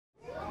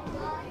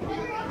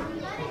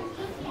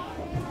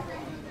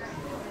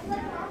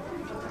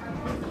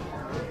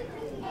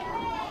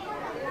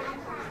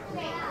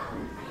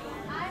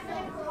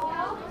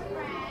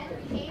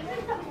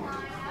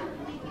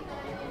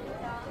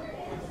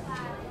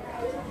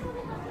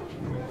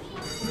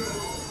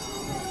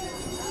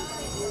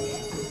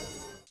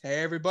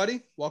Hey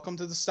everybody, welcome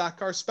to the Stock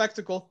Car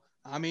Spectacle.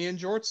 I'm Ian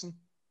Jortson.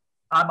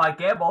 I'm Mike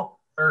Gamble,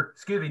 or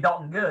excuse me,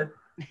 Dalton Good.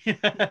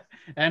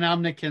 And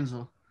I'm Nick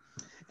Kinzel.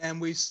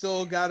 And we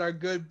still got our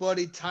good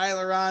buddy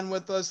Tyler on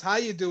with us. How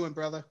you doing,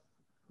 brother?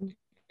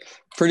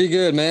 Pretty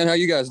good, man. How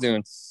you guys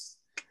doing?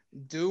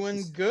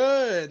 Doing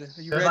good. Are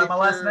you Good ready like my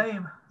last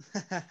name.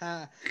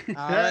 All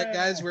right,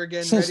 guys, we're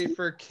getting ready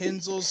for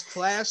Kinzel's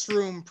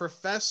Classroom.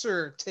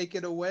 Professor, take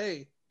it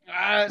away.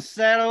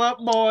 Saddle up,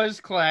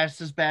 boys. Class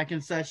is back in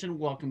session.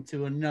 Welcome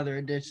to another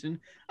edition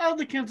of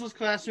the Kinzel's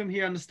Classroom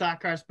here on the Stock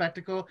Car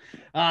Spectacle.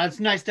 It's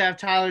nice to have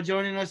Tyler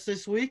joining us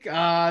this week.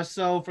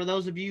 So for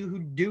those of you who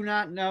do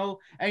not know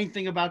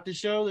anything about the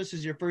show, this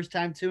is your first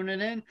time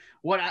tuning in.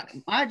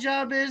 My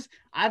job is,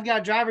 I've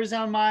got drivers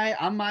on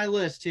my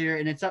list here,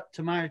 and it's up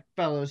to my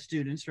fellow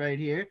students right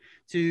here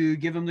to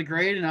give them the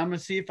grade, and I'm going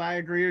to see if I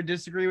agree or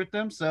disagree with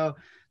them. So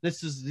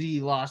this is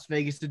the Las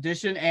Vegas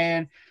edition,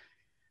 and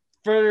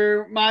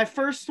for my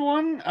first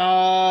one,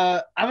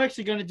 I'm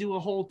actually going to do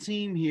a whole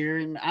team here,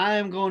 and I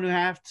am going to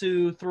have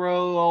to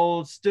throw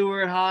old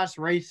Stewart Haas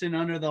Racing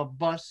under the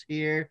bus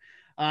here.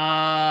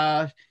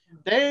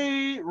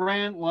 They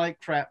ran like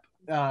crap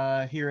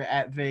here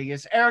at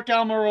Vegas. Eric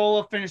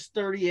Almirola finished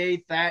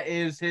 38th. That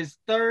is his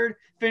third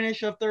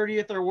finish of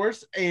 30th or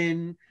worse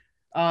in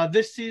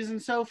this season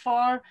so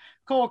far.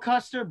 Cole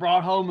Custer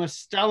brought home a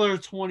stellar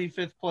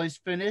 25th place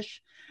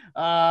finish.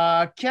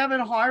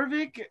 Kevin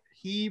Harvick,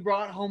 he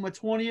brought home a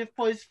 20th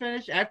place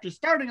finish after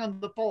starting on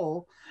the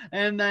pole.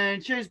 And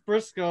then Chase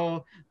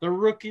Briscoe, the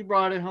rookie,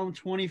 brought it home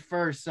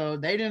 21st. So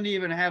they didn't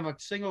even have a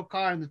single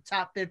car in the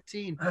top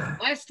 15.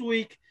 Last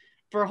week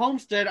for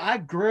Homestead, I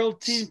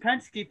grilled Team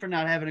Penske for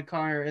not having a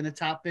car in the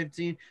top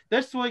 15.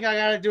 This week I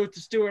got to do it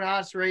to Stewart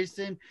Haas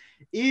Racing.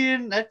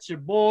 Ian, that's your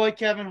boy,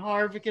 Kevin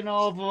Harvick and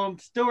all of them.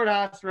 Stewart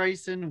Haas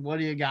Racing, what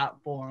do you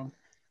got for them?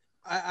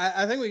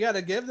 I think we got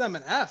to give them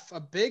an F, a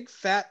big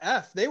fat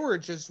F. They were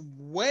just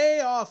way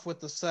off with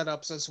the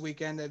setups this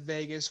weekend at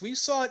Vegas. We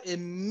saw it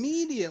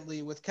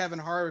immediately with Kevin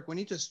Harvick when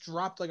he just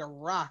dropped like a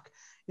rock.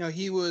 You know,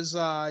 he was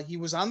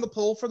on the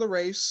pole for the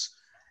race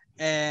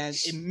and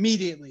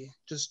immediately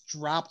just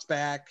dropped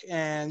back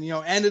and, you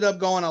know, ended up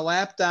going a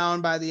lap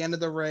down by the end of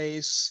the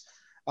race.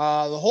 The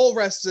whole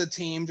rest of the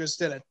team just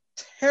did a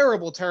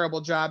terrible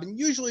job. And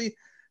usually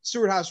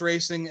Stewart Haas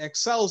Racing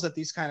excels at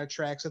these kind of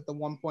tracks at the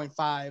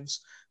 1.5s.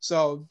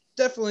 So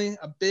definitely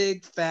a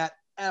big fat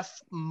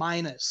F-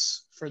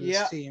 for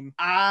this team.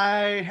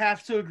 I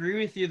have to agree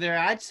with you there.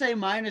 I'd say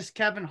minus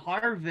Kevin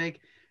Harvick.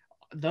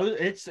 Though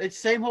it's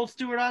same old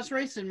Stewart Haas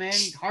Racing, man.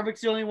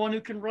 Harvick's the only one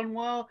who can run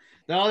well.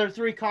 The other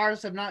three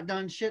cars have not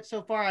done shit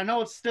so far. I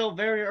know it's still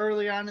very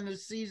early on in the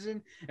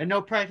season, and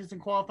no practice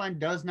and qualifying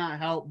does not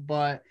help,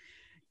 but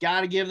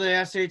got to give the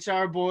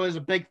SHR boys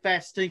a big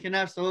fat stinking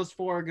F, so those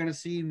four are going to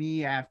see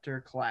me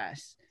after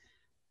class.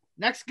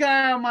 Next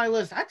guy on my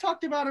list, I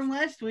talked about him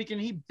last week, and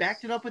he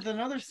backed it up with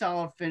another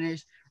solid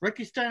finish.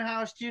 Ricky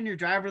Stenhouse Jr.,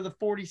 driver of the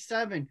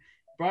 47,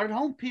 brought it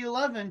home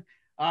P11.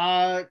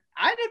 I'd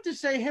have to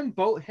say him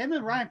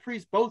and Ryan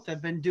Preece both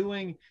have been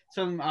doing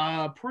some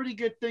pretty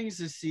good things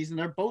this season.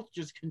 They're both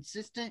just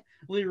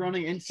consistently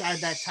running inside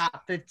that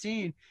top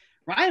 15.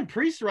 Ryan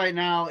Preece right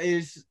now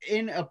is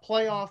in a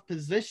playoff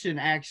position,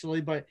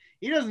 actually, but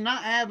he does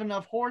not have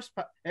enough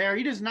horsepower.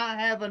 He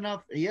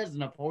has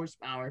enough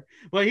horsepower,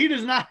 but he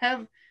does not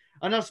have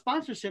enough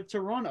sponsorship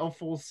to run a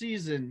full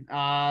season.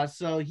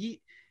 So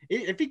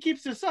if he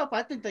keeps this up,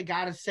 I think they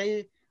got to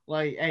say,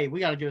 like, hey,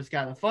 we got to give this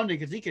guy the funding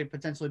because he could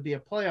potentially be a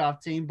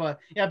playoff team. But,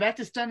 yeah, back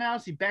to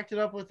Stenhouse. He backed it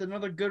up with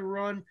another good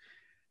run.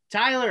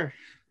 Tyler,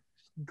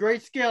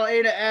 great scale,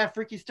 A to F,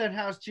 Ricky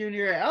Stenhouse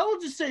Jr.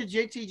 I'll just say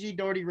JTG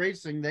Doherty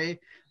Racing.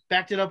 They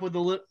backed it up with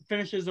the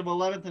finishes of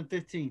 11th and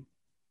 15th.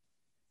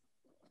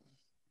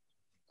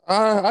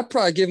 I'd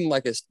probably give him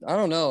I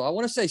don't know. I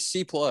want to say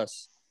C+.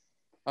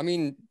 I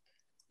mean,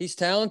 he's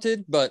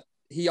talented, but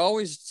he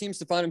always seems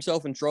to find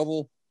himself in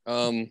trouble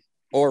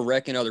or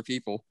wrecking other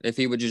people. If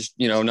he would just,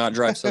 not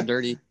drive so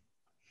dirty,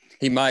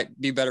 he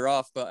might be better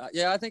off. But,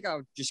 yeah, I think I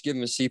would just give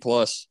him a C+.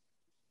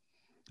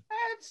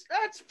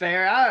 That's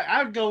fair.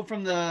 I would go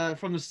from the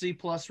C+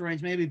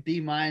 range, maybe B-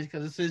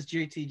 because this is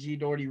JTG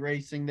Doherty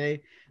Racing.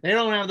 They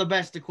don't have the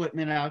best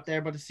equipment out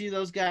there, but to see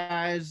those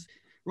guys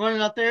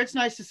running up there, it's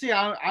nice to see.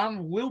 I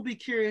will be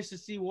curious to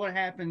see what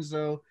happens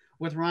though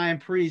with Ryan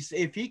Preece.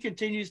 If he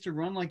continues to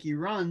run like he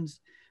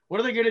runs, what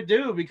are they going to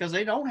do? Because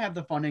they don't have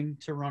the funding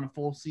to run a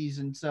full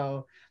season.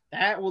 So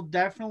that will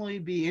definitely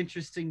be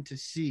interesting to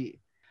see.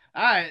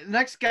 All right,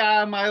 next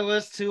guy on my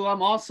list, who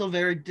I'm also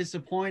very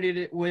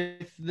disappointed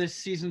with this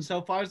season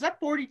so far, is that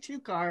 42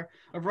 car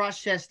of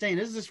Ross Chastain.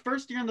 This is his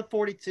first year in the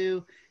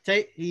 42.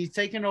 He's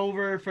taken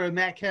over for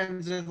Matt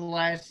Kinzel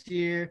last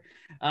year,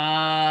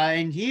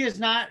 and he has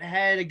not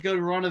had a good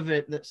run of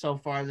it so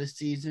far this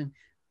season.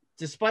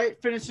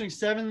 Despite finishing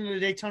 7th in the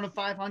Daytona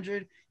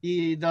 500,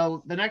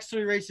 the next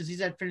three races, he's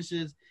had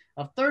finishes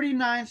of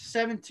 39th,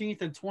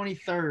 17th, and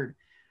 23rd.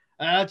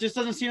 It just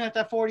doesn't seem like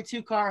that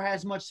 42 car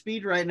has much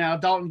speed right now.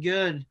 Dalton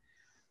Good,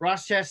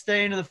 Ross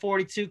Chastain in the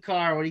 42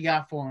 car. What do you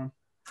got for him?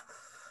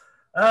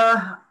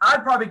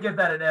 I'd probably give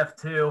that an F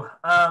too.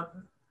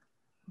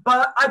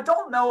 But I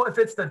don't know if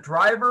it's the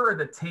driver or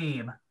the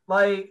team.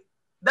 Like,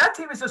 that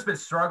team has just been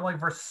struggling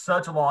for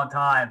such a long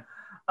time.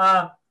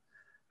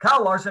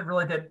 Kyle Larson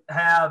really didn't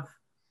have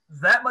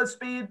that much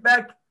speed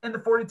back in the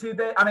 42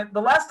 day. I mean,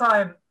 the last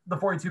time the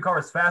 42 car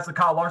was fast and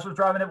Kyle Larson was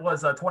driving it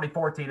was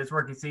 2014, his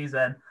rookie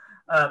season.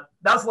 That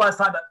was the last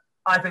time that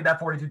I think that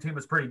 42 team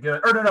was pretty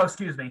good. Or no,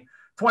 excuse me,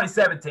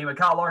 2017 when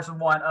Kyle Larson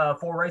won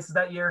 4 races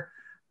that year.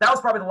 That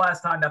was probably the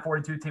last time that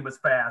 42 team was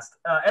fast.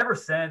 Ever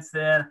since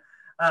then,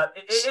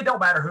 it don't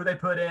matter who they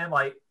put in.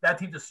 Like, that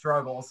team just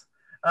struggles.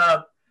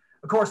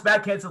 Of course,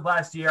 Matt Kinzel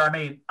last year, I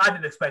mean, I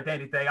didn't expect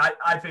anything.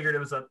 I figured it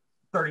was a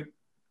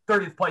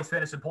 30th place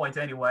finish in points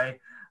anyway.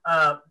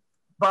 But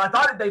I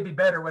thought they'd be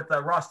better with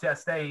Ross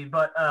Chastain.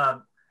 But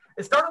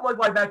it started to look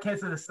like Matt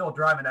Kinzel is still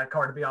driving that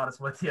car, to be honest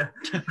with you.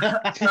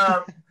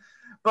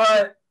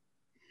 But,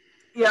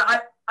 yeah,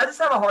 I just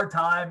have a hard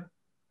time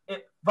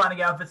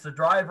finding out if it's the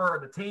driver or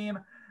the team.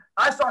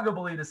 I strongly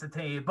believe it's the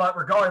team. But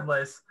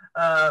regardless,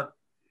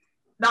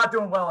 not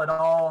doing well at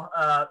all.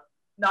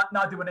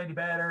 Not doing any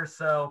better.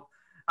 So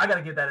I got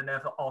to give that an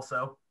F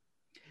also.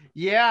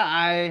 Yeah,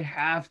 I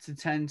have to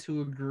tend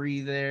to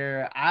agree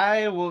there.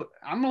 I'm a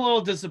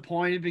little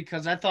disappointed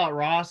because I thought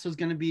Ross was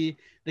going to be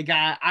the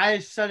guy. I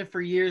said it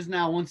for years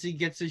now. Once he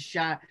gets his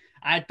shot,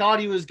 I thought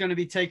he was going to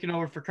be taking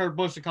over for Kurt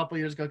Busch a couple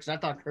years ago because I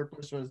thought Kurt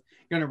Busch was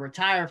going to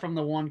retire from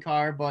the one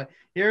car. But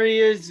here he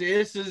is.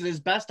 This is his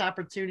best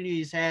opportunity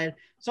he's had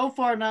so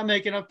far. Not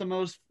making the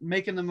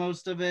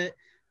most of it.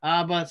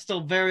 But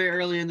still very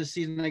early in the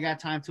season. They got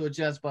time to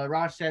adjust. But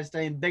Ross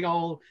Chastain, big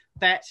old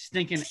fat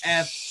stinking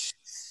F.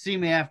 See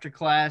me after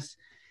class.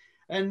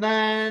 And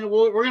then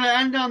we're going to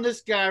end on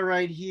this guy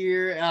right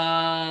here.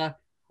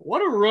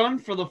 What a run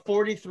for the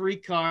 43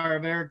 car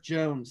of Eric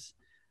Jones.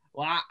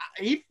 Well,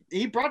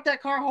 he brought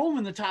that car home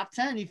in the top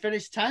 10. He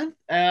finished 10th.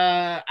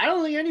 I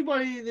don't think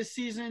anybody this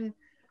season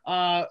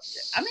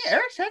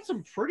Eric's had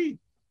some pretty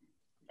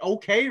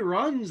okay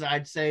runs,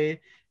 I'd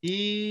say.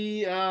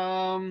 He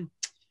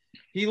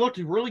looked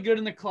really good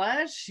in the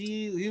clash.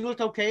 He looked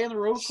okay in the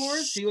road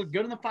course. He looked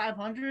good in the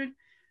 500.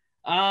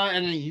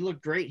 And then he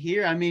looked great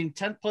here. I mean,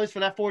 10th place for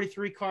that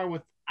 43 car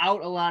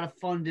without a lot of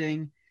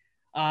funding.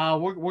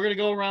 We're going to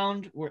go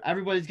around where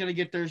everybody's going to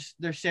get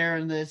their share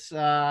in this.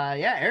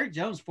 Eric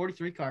Jones,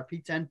 43 car,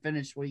 P10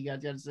 finish. What you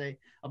guys got to say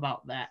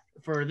about that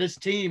for this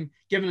team,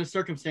 given the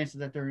circumstances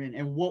that they're in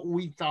and what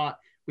we thought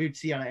we would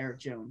see out of Eric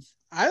Jones?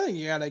 I think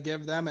you got to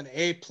give them an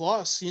A+.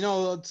 It's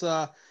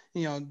a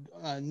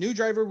new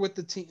driver with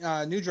the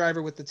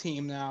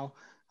team now.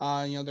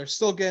 They're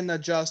still getting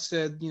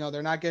adjusted.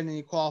 They're not getting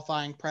any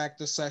qualifying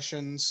practice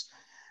sessions.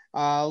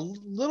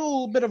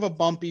 Little bit of a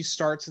bumpy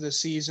start to the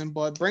season,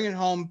 but bringing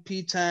home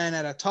P10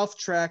 at a tough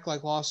track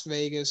like Las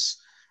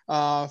Vegas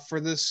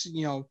for this,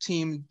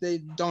 team. They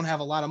don't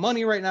have a lot of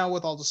money right now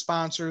with all the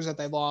sponsors that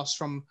they lost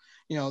from,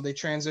 they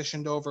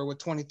transitioned over with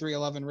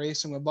 2311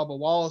 Racing with Bubba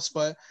Wallace.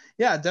 But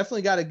yeah,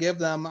 definitely got to give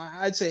them,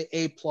 I'd say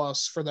A+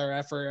 for their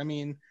effort. I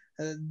mean,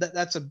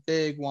 that's a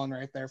big one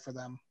right there for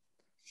them.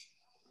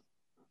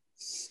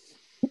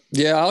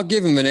 Yeah, I'll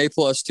give him an A+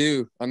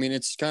 too. I mean,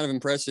 it's kind of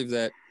impressive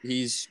that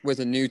he's with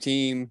a new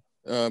team,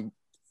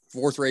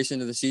 4th race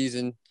into the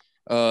season,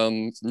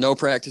 no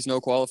practice,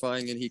 no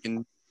qualifying, and he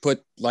can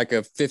put like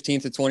a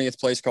 15th to 20th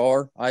place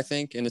car, I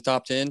think, in the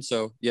top 10.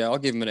 So yeah, I'll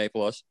give him an A+.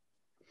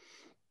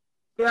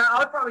 Yeah, I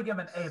would probably give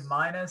him an A-.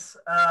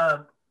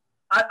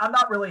 I'm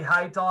not really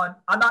hyped on.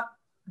 I'm not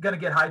gonna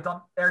get hyped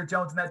on Eric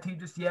Jones and that team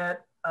just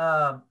yet.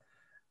 I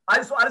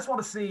just want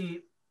to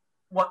see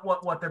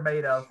what they're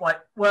made of.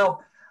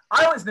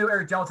 I always knew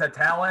Eric Jones had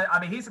talent. I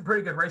mean, he's a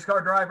pretty good race car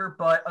driver,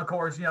 but of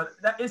course,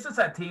 it's just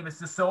that team is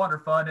just so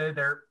underfunded.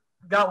 They're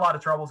got a lot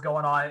of troubles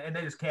going on, and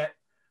they just can't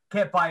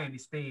find any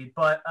speed.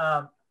 But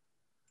I'm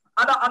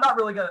not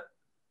really gonna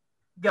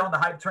get on the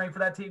hype train for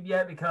that team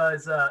yet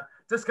because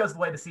just because of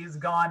the way the season's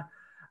gone.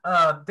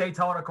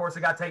 Daytona, of course,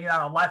 they got taken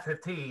out on lap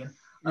 15.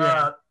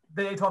 The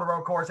Daytona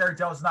road course. Eric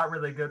Jones is not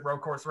really a good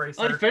road course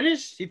racer. Oh, he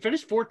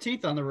finished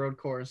 14th on the road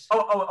course.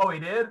 Oh, he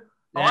did.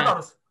 Yeah.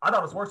 Oh, I thought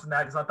it was worse than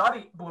that because I thought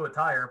he blew a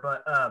tire,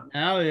 but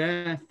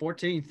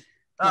 14th.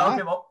 Oh,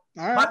 okay, well,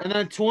 all right. And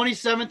then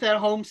 27th at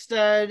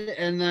Homestead,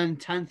 and then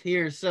 10th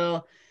here.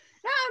 So,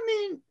 I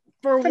mean,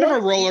 for kind of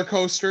a roller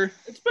coaster.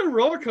 It's been a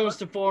roller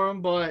coaster for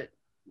him, but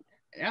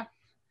yeah.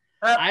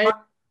 Go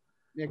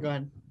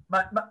ahead.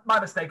 My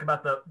mistake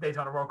about the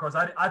Daytona road course.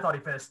 I thought he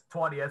finished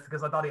 20th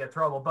because I thought he had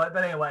trouble, but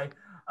anyway,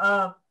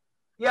 it's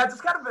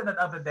just kind of been an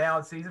up and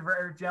down season for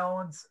Eric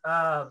Jones.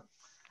 I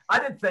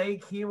didn't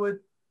think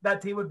that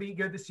team would be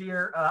good this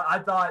year. I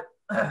thought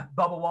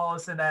Bubba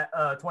Wallace and that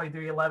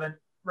 2311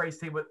 race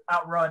team would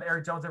outrun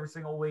Eric Jones every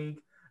single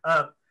week.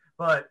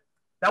 But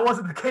that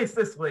wasn't the case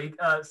this week.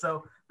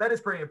 So that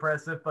is pretty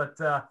impressive. But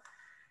I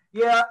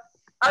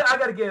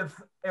got to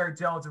give Eric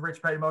Jones and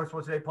Rich Petty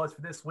Motorsports A+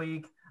 for this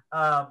week.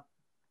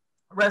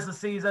 Rest of the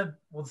season,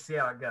 we'll see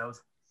how it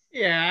goes.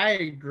 Yeah, I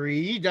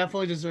agree. He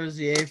definitely deserves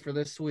the A for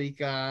this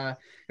week.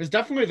 It's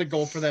definitely the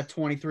goal for that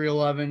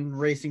 2311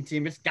 racing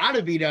team. It's got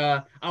to be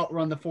to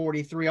outrun the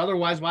 43.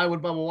 Otherwise, why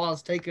would Bubba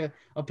Wallace take a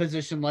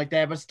position like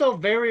that? But still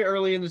very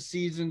early in the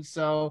season.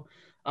 So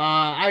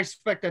I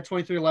expect that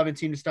 2311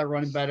 team to start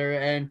running better.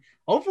 And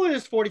hopefully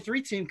this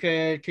 43 team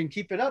can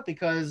keep it up,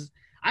 because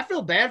I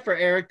feel bad for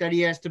Eric that he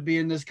has to be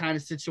in this kind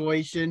of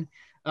situation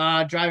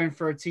driving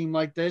for a team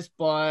like this.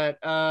 But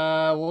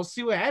we'll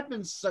see what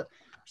happens.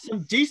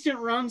 Some decent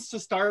runs to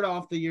start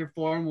off the year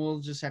for him. We'll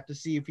just have to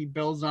see if he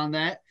builds on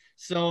that.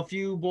 So if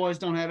you boys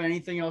don't have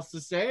anything else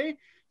to say,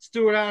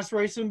 Stewart House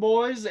Racing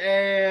boys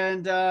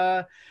and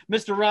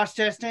Mr. Ross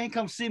Chastain,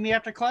 come see me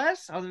after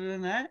class. Other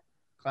than that,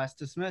 class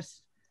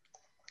dismissed.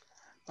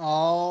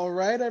 All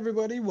right,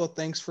 everybody. Well,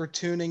 thanks for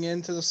tuning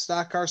in to the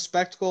Stock Car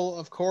Spectacle.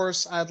 Of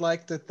course, I'd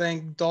like to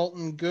thank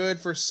Dalton Good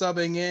for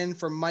subbing in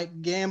for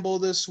Mike Gamble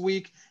this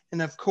week.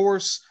 And of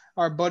course,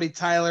 our buddy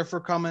Tyler for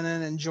coming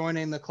in and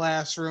joining the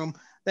classroom.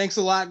 Thanks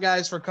a lot,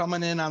 guys, for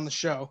coming in on the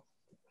show.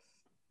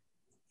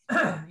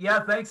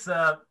 Yeah, thanks.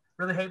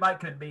 Really hate Mike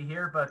couldn't be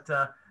here, but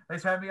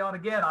thanks for having me on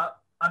again.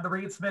 I'm the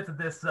Reed Smith of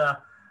this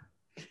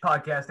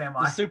podcast, am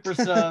I? The super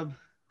sub.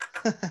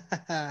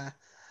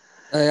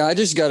 Hey, I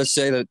just got to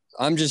say that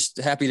I'm just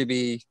happy to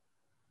be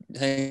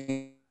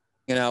hanging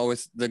out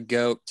with the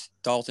GOAT,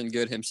 Dalton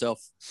Good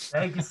himself.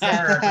 Thank you,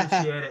 sir. I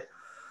appreciate it.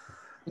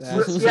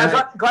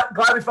 Yeah,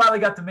 glad we finally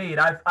got to meet.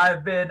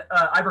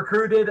 I've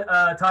recruited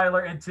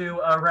Tyler into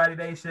Ratty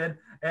Nation,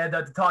 and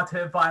to talk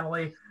to him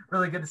finally,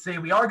 really good to see.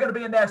 We are going to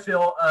be in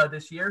Nashville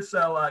this year,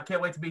 so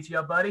can't wait to meet you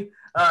up, buddy.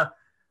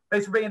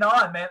 Thanks for being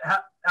on, man.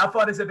 How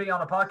fun is it being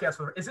on a podcast?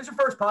 Is this your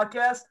first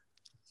podcast?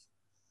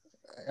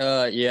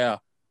 Yeah.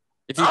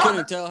 If you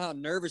couldn't tell how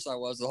nervous I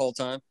was the whole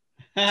time.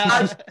 You don't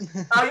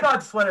have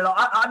to sweat it all.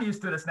 I'm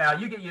used to this now.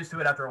 You get used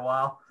to it after a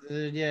while.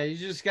 Yeah, you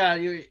just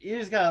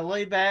gotta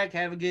lay back,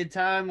 have a good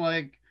time.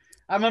 Like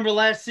I remember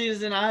last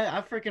season,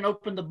 I freaking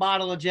opened the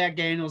bottle of Jack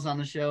Daniels on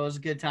the show. It was a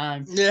good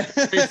time. Yeah.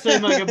 Say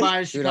my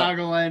goodbye to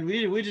Chicagoland.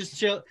 We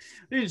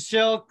just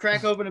chill,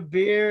 crack open a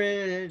beer.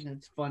 It's a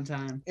fun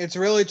time. It's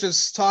really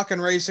just talking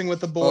racing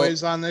with the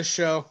boys on this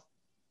show.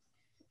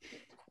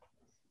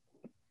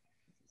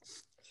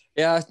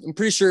 Yeah, I'm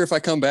pretty sure if I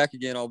come back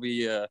again, I'll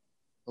be a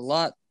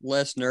lot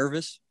less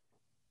nervous.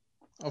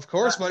 Of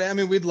course, buddy. I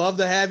mean, we'd love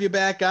to have you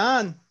back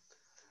on.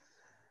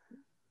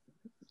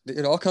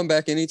 I'll come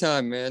back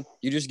anytime, man.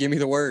 You just give me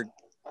the word.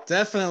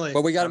 Definitely.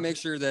 But we got to make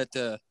sure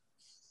that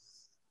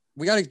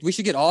we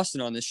should get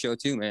Austin on this show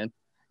too, man.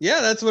 Yeah,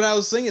 that's what I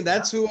was thinking.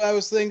 That's who I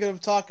was thinking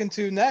of talking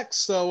to next.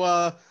 So,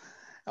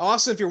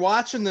 Austin, if you're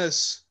watching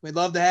this, we'd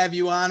love to have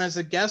you on as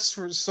a guest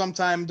for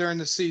sometime during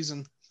the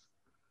season.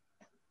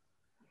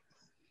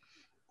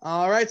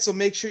 All right, so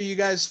make sure you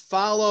guys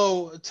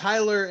follow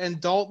Tyler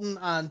and Dalton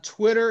on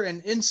Twitter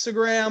and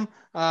Instagram.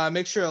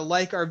 Make sure to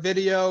like our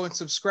video and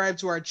subscribe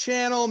to our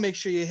channel. Make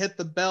sure you hit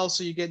the bell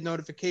so you get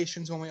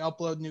notifications when we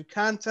upload new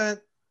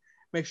content.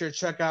 Make sure to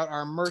check out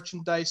our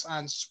merchandise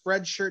on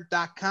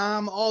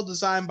Spreadshirt.com, all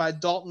designed by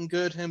Dalton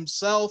Good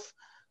himself.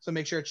 So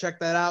make sure to check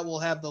that out. We'll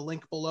have the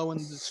link below in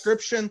the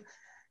description.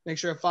 Make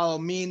sure to follow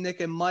me, Nick,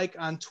 and Mike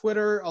on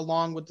Twitter,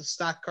 along with the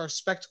Stock Car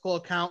Spectacle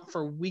account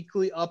for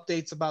weekly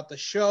updates about the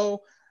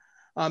show.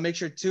 Make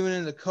sure to tune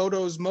in to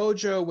Kodo's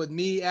Mojo with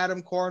me,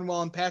 Adam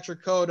Cornwell, and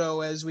Patrick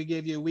Kodo as we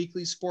give you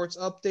weekly sports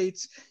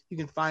updates. You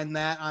can find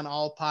that on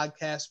all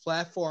podcast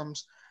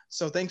platforms.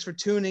 So thanks for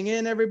tuning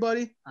in,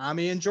 everybody. I'm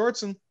Ian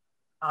Jortson.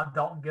 I'm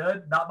Dalton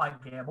Good, not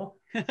Mike Gamble.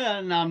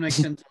 No, I'm Nick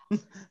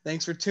Kinzel.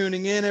 Thanks for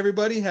tuning in,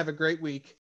 everybody. Have a great week.